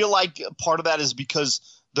 Keith, do you feel like part of that is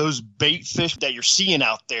because those bait fish that you're seeing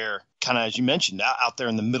out there, kind of as you mentioned, out there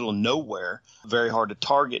in the middle of nowhere, very hard to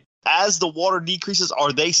target? As the water decreases,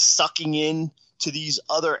 are they sucking in to these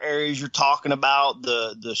other areas you're talking about,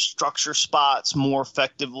 the structure spots more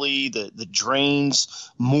effectively, the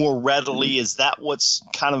drains more readily? Is that what's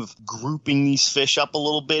kind of grouping these fish up a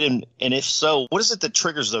little bit? And if so, what is it that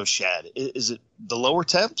triggers those shad? Is it the lower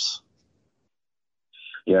temps?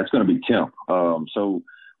 Yeah, it's going to be temp. So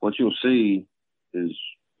what you'll see is,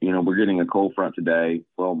 we're getting a cold front today.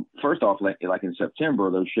 Well, first off, like in September,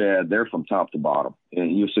 those shad, they're from top to bottom.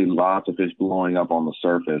 And you'll see lots of fish blowing up on the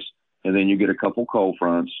surface. And then you get a couple cold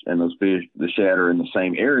fronts, and those fish, the shad, are in the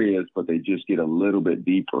same areas, but they just get a little bit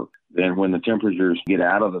deeper. Then when the temperatures get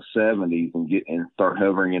out of the 70s and start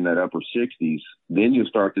hovering in that upper 60s, then you'll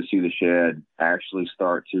start to see the shad actually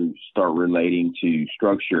start relating to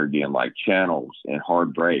structure again, like channels and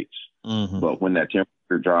hard breaks. Mm-hmm. But when that temperature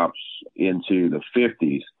drops into the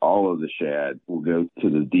 50s, all of the shad will go to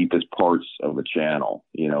the deepest parts of a channel,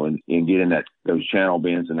 and get in those channel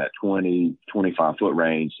bends in that 20, 25 foot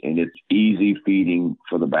range. And it's easy feeding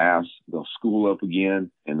for the bass. They'll school up again,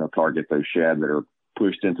 and they'll target those shad that are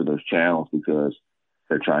pushed into those channels because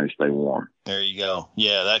they're trying to stay warm. There you go.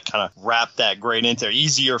 Yeah, that kind of wrapped that great in there.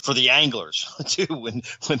 Easier for the anglers, too, when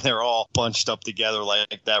they're all bunched up together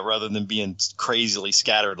like that rather than being crazily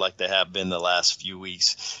scattered like they have been the last few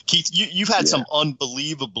weeks. Keith, you've had some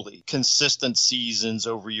unbelievably consistent seasons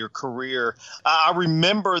over your career. I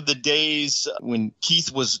remember the days when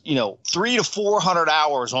Keith was, 300 to 400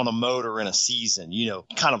 hours on a motor in a season,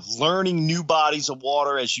 kind of learning new bodies of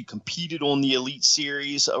water as you competed on the Elite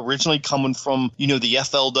Series, originally coming from, the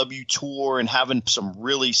FLW Tour and having some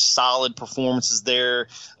really solid performances there.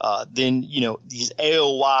 Then, these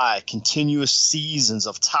AOY continuous seasons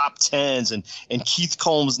of top tens, and Keith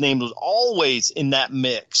Combs' name was always in that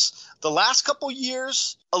mix. The last couple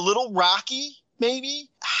years, a little rocky, maybe.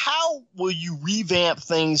 How will you revamp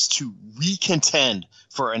things to recontend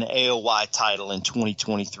for an AOY title in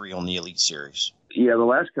 2023 on the Elite Series? Yeah, the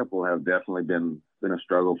last couple have definitely been a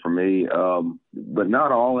struggle for me, but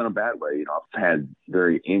not all in a bad way. I've had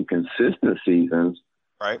very inconsistent seasons,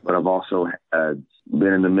 right? But I've also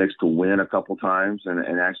been in the mix to win a couple times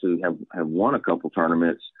and actually have won a couple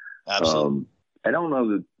tournaments. Absolutely. I don't know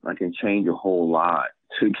that I can change a whole lot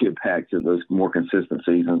to get back to those more consistent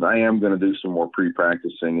seasons. I am going to do some more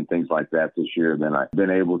pre-practicing and things like that this year than I've been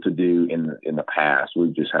able to do in the past.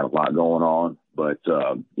 We've just had a lot going on. But,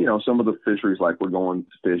 some of the fisheries, like we're going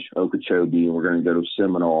to fish Okeechobee, and we're going to go to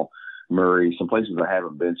Seminole, Murray, some places I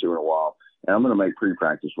haven't been to in a while. And I'm going to make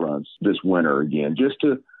pre-practice runs this winter again, just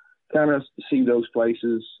to kind of see those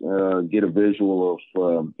places, get a visual of,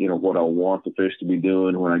 what I want the fish to be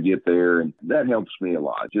doing when I get there. And that helps me a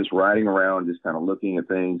lot. Just riding around, just kind of looking at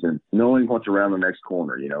things and knowing what's around the next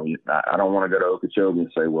corner. I don't want to go to Okeechobee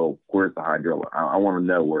and say, well, where's the hydro? I want to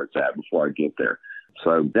know where it's at before I get there.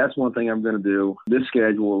 So that's one thing I'm going to do. This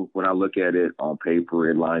schedule, when I look at it on paper,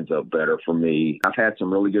 it lines up better for me. I've had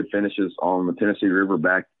some really good finishes on the Tennessee River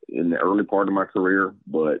back in the early part of my career,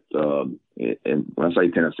 but and when I say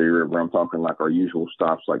Tennessee River, I'm talking like our usual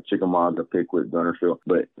stops like Chickamauga, Pickwick, Guntersville.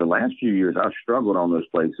 But the last few years, I've struggled on those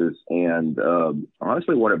places. And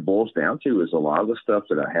honestly, what it boils down to is a lot of the stuff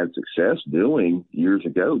that I had success doing years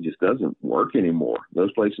ago just doesn't work anymore.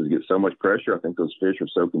 Those places get so much pressure. I think those fish are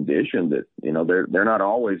so conditioned that, you know, they're not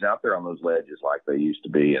always out there on those ledges like they used to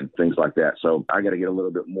be and things like that. So I got to get a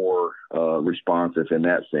little bit more responsive in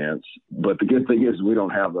that sense. But the good thing is we don't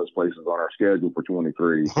have those places on our schedule for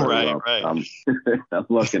 23. So, right. I'm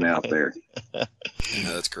looking out there.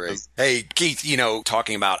 That's great. Hey, Keith, you know,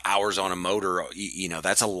 talking about hours on a motor, you know,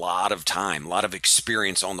 that's a lot of time, a lot of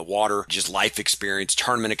experience on the water, just life experience,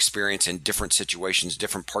 tournament experience in different situations,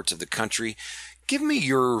 different parts of the country. Give me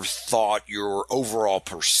your thought, your overall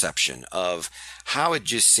perception of how it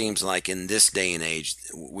just seems like in this day and age,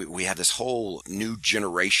 we have this whole new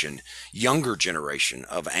generation, younger generation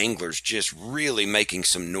of anglers just really making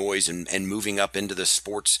some noise and moving up into the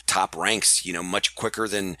sport's top ranks, you know, much quicker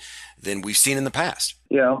than we've seen in the past.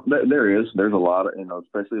 Yeah, there is. There's a lot of, you know,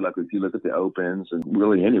 especially like if you look at the Opens and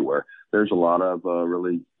really anywhere, there's a lot of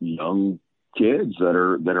really young kids that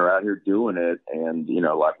are out here doing it. And, you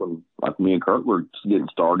know, like me and Kurt were getting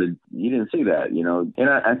started, you didn't see that, you know, and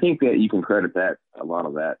I think that you can credit a lot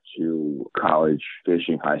of that to college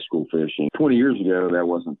fishing, high school fishing. 20 years ago, that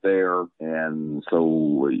wasn't there. And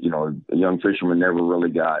so, you know, a young fisherman never really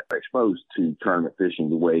got exposed to tournament fishing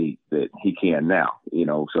the way that he can now, you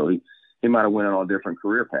know, so he might have went on a different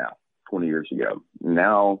career path 20 years ago.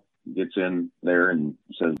 Now gets in there and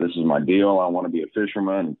says, this is my deal. I want to be a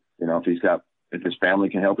fisherman. You know, if his family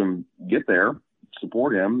can help him get there,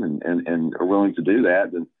 support him and are willing to do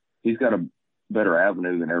that, then he's got a better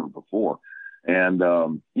avenue than ever before. And,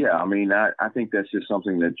 yeah, I mean, I think that's just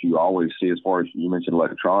something that you always see as far as you mentioned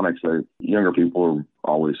electronics. The younger people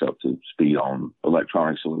are always up to speed on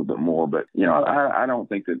electronics a little bit more. But, you know, I don't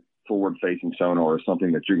think that forward-facing sonar is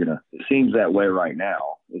something that it seems that way right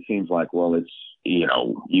now. It seems like, well, it's, you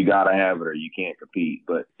know, you got to have it or you can't compete.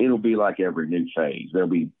 But it'll be like every new phase. There'll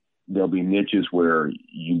be niches where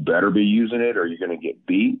you better be using it or you're going to get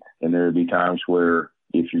beat. And there'll be times where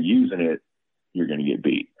if you're using it, you're going to get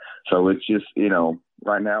beat. So it's just, you know,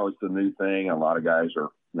 right now it's the new thing. A lot of guys are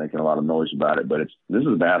making a lot of noise about it, but this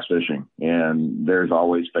is bass fishing and there's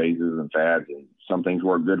always phases and fads, and some things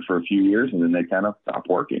work good for a few years and then they kind of stop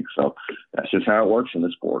working. So that's just how it works in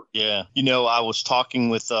the sport. Yeah. You know, I was talking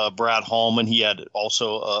with Brad Hallman. He had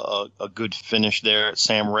also a good finish there at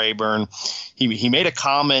Sam Rayburn. He made a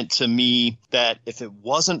comment to me that if it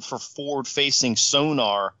wasn't for forward-facing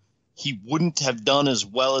sonar, he wouldn't have done as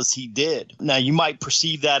well as he did. Now, you might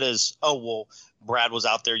perceive that as, oh, well, Brad was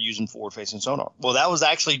out there using forward-facing sonar. Well, that was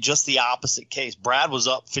actually just the opposite case. Brad was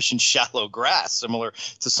up fishing shallow grass, similar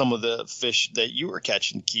to some of the fish that you were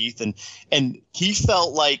catching, Keith. And he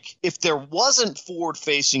felt like if there wasn't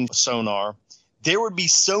forward-facing sonar, there would be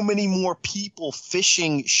so many more people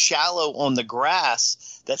fishing shallow on the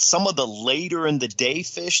grass that some of the later in the day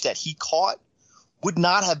fish that he caught would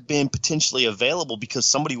not have been potentially available because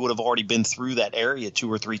somebody would have already been through that area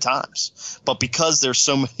 2 or 3 times. But because there's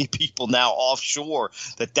so many people now offshore,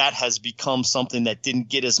 that has become something that didn't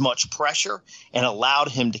get as much pressure and allowed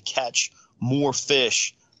him to catch more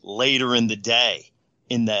fish later in the day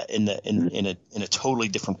in a totally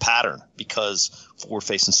different pattern because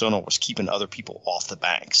forward-facing sonar was keeping other people off the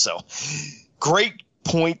bank. So great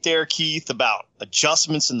point there, Keith, about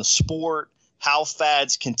adjustments in the sport, how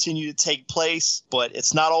fads continue to take place, but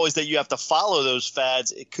it's not always that you have to follow those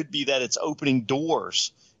fads. It could be that it's opening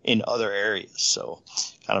doors in other areas. So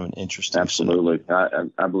kind of an interesting. Absolutely.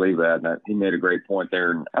 I believe that. And he made a great point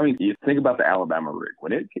there. I mean, you think about the Alabama rig.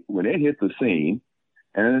 When it hit the scene,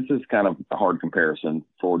 and this is kind of a hard comparison,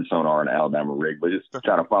 forward sonar and Alabama rig, but just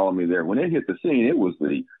try to follow me there. When it hit the scene, it was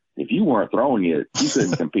if you weren't throwing it, you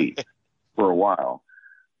couldn't compete for a while.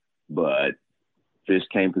 But fish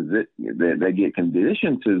they get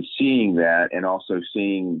conditioned to seeing that and also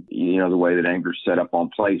seeing, you know, the way that anglers set up on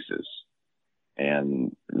places.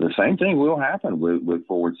 And the same thing will happen with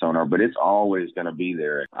forward sonar, but it's always going to be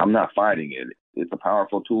there. I'm not fighting it. It's a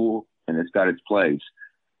powerful tool and it's got its place,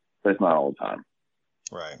 but it's not all the time.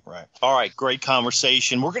 Right. All right, great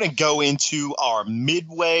conversation. We're going to go into our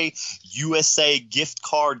Midway USA gift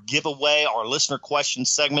card giveaway, our listener question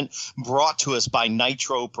segment brought to us by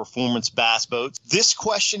Nitro Performance Bass Boats. This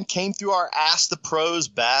question came through our Ask the Pros,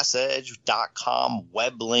 BassEdge.com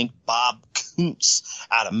web link. Bob Kuntz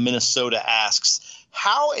out of Minnesota asks,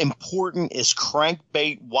 how important is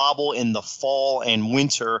crankbait wobble in the fall and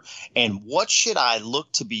winter, and what should I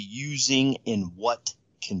look to be using in what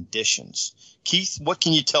conditions? Keith, what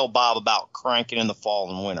can you tell Bob about cranking in the fall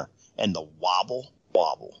and winter and the wobble?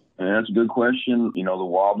 And that's a good question. The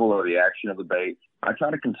wobble or the action of the bait. I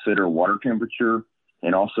try to consider water temperature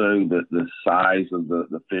and also the size of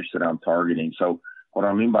the fish that I'm targeting. So what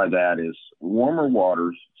I mean by that is warmer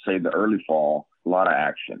waters, say the early fall, a lot of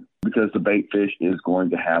action because the bait fish is going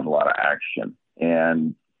to have a lot of action.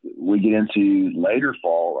 And we get into later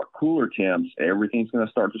fall or cooler temps, everything's going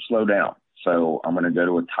to start to slow down. So I'm going to go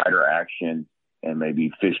to a tighter action and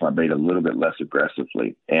maybe fish my bait a little bit less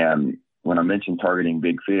aggressively. And when I mention targeting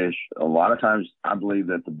big fish, a lot of times I believe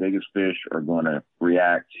that the biggest fish are going to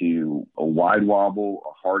react to a wide wobble,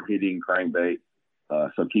 a hard-hitting crankbait.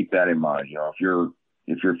 So keep that in mind.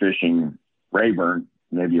 If you're fishing Rayburn,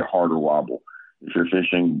 maybe a harder wobble. If you're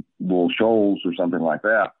fishing bull shoals or something like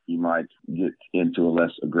that, you might get into a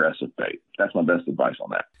less aggressive bait. That's my best advice on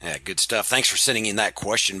that. Yeah, good stuff. Thanks for sending in that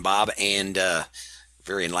question, Bob, and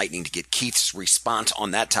very enlightening to get Keith's response on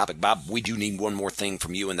that topic. Bob, we do need one more thing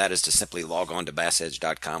from you, and that is to simply log on to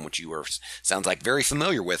BassEdge.com, which you sounds like very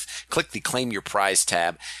familiar with. Click the Claim Your Prize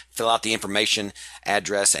tab, fill out the information,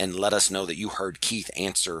 address, and let us know that you heard Keith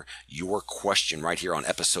answer your question right here on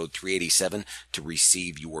episode 387 to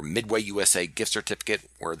receive your Midway USA gift certificate,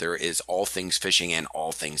 where there is all things fishing and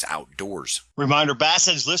all things outdoors. Reminder, Bass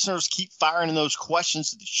Edge listeners, keep firing in those questions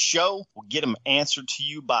to the show. We'll get them answered to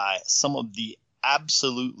you by some of the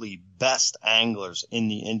absolutely best anglers in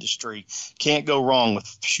the industry. Can't go wrong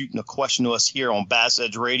with shooting a question to us here on Bass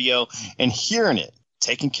Edge Radio and hearing it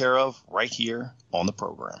taken care of right here on the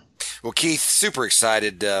program. Well, Keith, super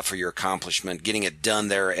excited for your accomplishment. Getting it done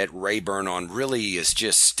there at Rayburn on really is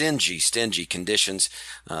just stingy conditions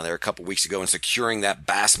there a couple weeks ago and securing that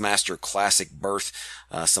Bassmaster Classic berth.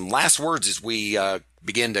 Some last words as we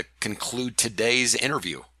begin to conclude today's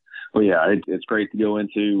interview. Well, yeah, it's great to go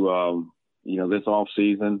into this off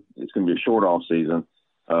season. It's going to be a short off season.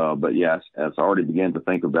 But yes, as I already began to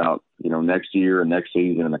think about, next year and next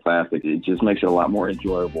season and the Classic, it just makes it a lot more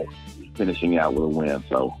enjoyable finishing out with a win.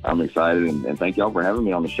 So I'm excited, and thank y'all for having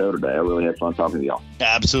me on the show today. I really had fun talking to y'all.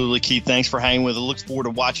 Absolutely, Keith. Thanks for hanging with us. Look forward to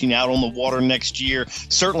watching out on the water next year.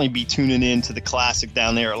 Certainly be tuning in to the Classic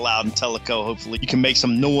down there at Loudon Tellico. Hopefully you can make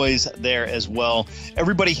some noise there as well.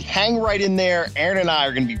 Everybody hang right in there. Aaron and I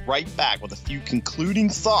are going to be right back with a few concluding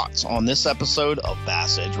thoughts on this episode of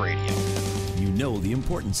Bass Edge Radio. You know the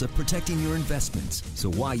importance of protecting your investments, so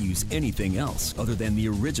why use anything else other than the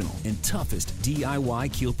original and toughest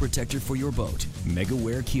DIY keel protector for your boat?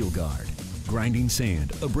 MegaWare Keel Guard. Grinding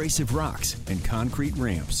sand, abrasive rocks, and concrete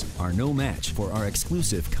ramps are no match for our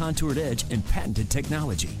exclusive contoured edge and patented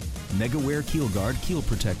technology. MegaWare Keel Guard keel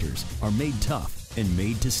protectors are made tough and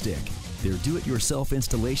made to stick. Their do-it-yourself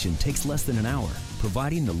installation takes less than an hour,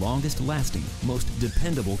 providing the longest-lasting, most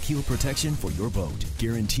dependable keel protection for your boat,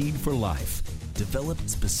 guaranteed for life. Developed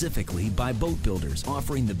specifically by boat builders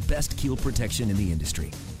offering the best keel protection in the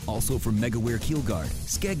industry. Also from MegaWare Keel Guard,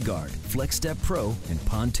 Skeg Guard, Flex Step Pro, and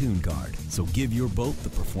Pontoon Guard. So give your boat the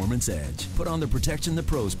performance edge. Put on the protection the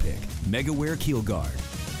pros pick. MegaWare Keel Guard.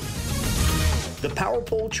 The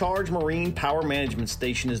PowerPole Charge Marine Power Management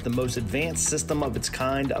Station is the most advanced system of its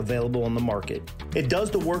kind available on the market. It does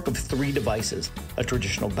the work of 3 devices, a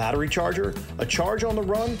traditional battery charger, a charge on the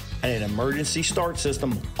run, and an emergency start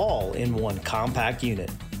system, all in one compact unit.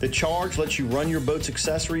 The Charge lets you run your boat's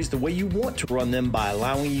accessories the way you want to run them by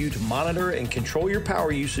allowing you to monitor and control your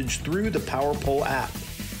power usage through the PowerPole app.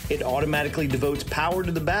 It automatically devotes power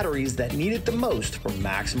to the batteries that need it the most for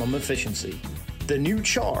maximum efficiency. The new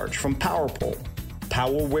Charge from PowerPole.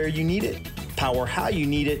 Power where you need it, power how you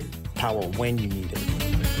need it, power when you need it.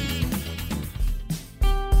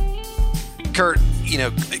 Kurt,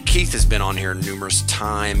 Keith has been on here numerous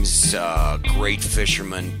times, great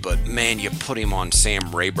fisherman, but man, you put him on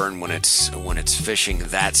Sam Rayburn when it's fishing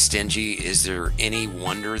that stingy. Is there any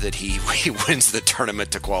wonder that he wins the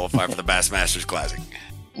tournament to qualify for the Bassmasters Classic?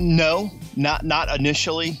 No, not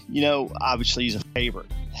initially. Obviously he's a favorite.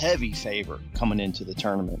 Heavy favorite coming into the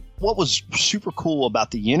tournament. What was super cool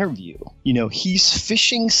about the interview, he's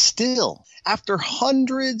fishing still after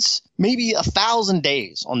hundreds, maybe 1,000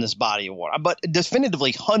 days on this body of water, but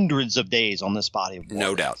definitively hundreds of days on this body of water.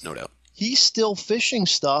 No doubt. He's still fishing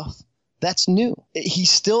stuff that's new. He's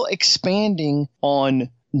still expanding on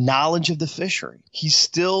knowledge of the fishery. He's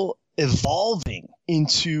still evolving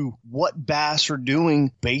into what bass are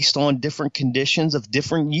doing based on different conditions of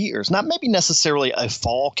different years. Not maybe necessarily a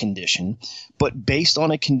fall condition, but based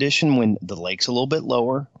on a condition when the lake's a little bit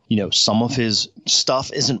lower, some of his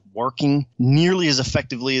stuff isn't working nearly as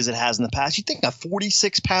effectively as it has in the past. You think at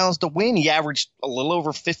 46 pounds to win, he averaged a little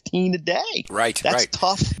over 15 a day. Right. That's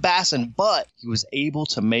tough bassing, but he was able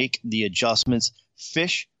to make the adjustments,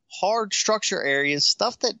 fish hard structure areas,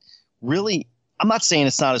 stuff that really, I'm not saying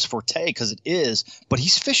it's not his forte because it is, but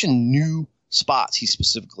he's fishing new spots, he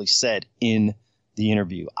specifically said in the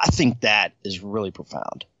interview. I think that is really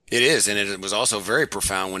profound. It is, and it was also very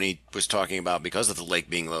profound when he was talking about, because of the lake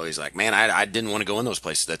being low, he's like, man, I didn't want to go in those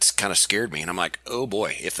places. That's kind of scared me. And I'm like, oh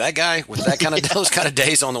boy, if that guy with that kind of those kind of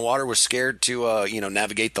days on the water was scared to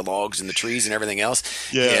navigate the logs and the trees and everything else,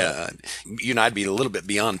 you and I'd be a little bit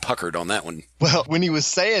beyond puckered on that one. Well, when he was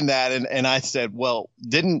saying that, and I said, well,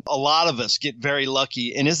 didn't a lot of us get very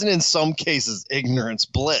lucky? And isn't in some cases ignorance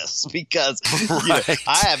bliss? Because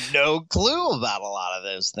I have no clue about a lot of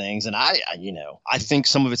those things, and I think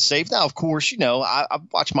some of it's safe. Now, of course, I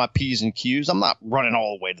watch my P's and Q's. I'm not running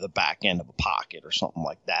all the way to the back end of a pocket or something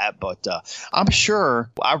like that, but I'm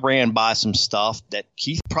sure I ran by some stuff that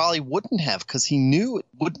Keith probably wouldn't have, because he knew it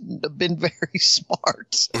wouldn't have been very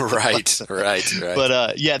smart. Right.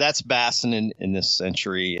 But that's bassing in this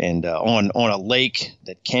century, and on a lake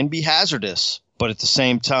that can be hazardous. But at the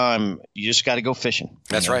same time, you just got to go fishing.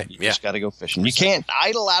 That's right. You just got to go fishing. You can't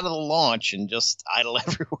idle out of the launch and just idle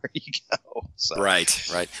everywhere you go. So.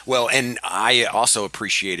 Right. Well, and I also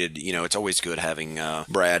appreciated, it's always good having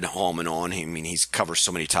Brad Hallman on. I mean, he's covers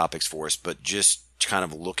so many topics for us, but just kind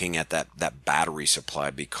of looking at that battery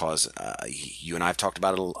supply, because you and I have talked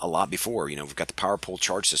about it a lot before. We've got the PowerPole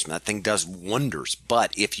charge system. That thing does wonders.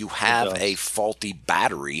 But if you have a faulty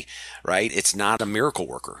battery, right, it's not a miracle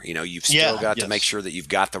worker. You've still got to make sure that you've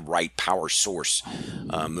got the right power source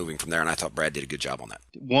moving from there. And I thought Brad did a good job on that.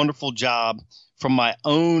 Wonderful job. From my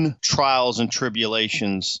own trials and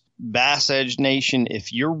tribulations, Bass Edge Nation,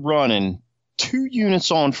 if you're running 2 units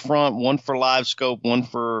on front, one for live scope, one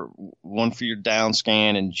for your down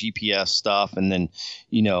scan and GPS stuff, and then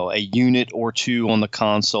a unit or 2 on the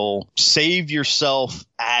console, save yourself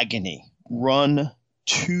agony. Run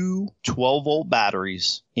 2 12-volt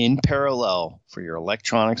batteries in parallel for your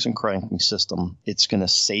electronics and cranking system. It's going to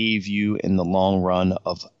save you in the long run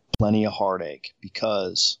of plenty of heartache,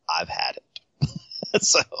 because I've had it.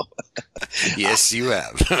 So yes, you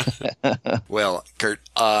have. Well, Kurt,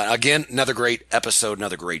 again, another great episode,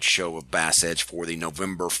 another great show of Bass Edge for the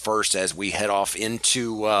November 1st as we head off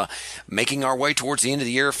into making our way towards the end of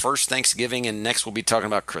the year. First Thanksgiving, and next we'll be talking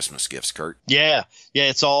about Christmas gifts, Kurt. Yeah,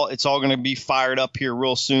 it's all going to be fired up here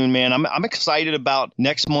real soon, man. I'm excited about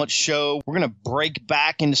next month's show. We're going to break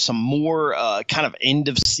back into some more kind of end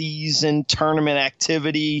of season tournament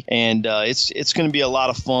activity, and it's going to be a lot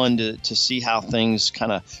of fun to see how things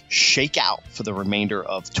kind of shake out for the remainder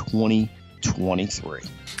of 2023.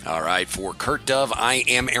 All right, for Kurt Dove, I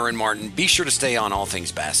am Aaron Martin. Be sure to stay on all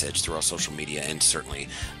things Bass Edge through our social media and certainly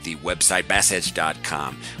the website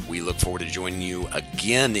bassedge.com. We look forward to joining you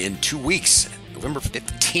again in 2 weeks, November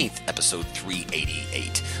 15th, episode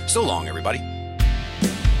 388. So long, everybody. The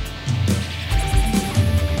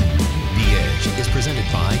Edge is presented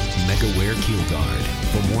by MegaWare Keel Guard.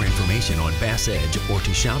 For more information on Bass Edge or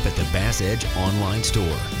to shop at the Bass Edge online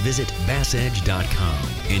store, visit bassedge.com.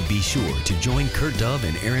 And be sure to join Kurt Dove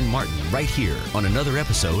and Aaron Martin right here on another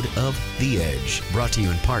episode of The Edge, brought to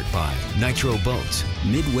you in part by Nitro Boats,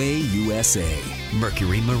 Midway USA,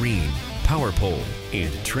 Mercury Marine, PowerPole,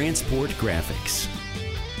 and Transport Graphics.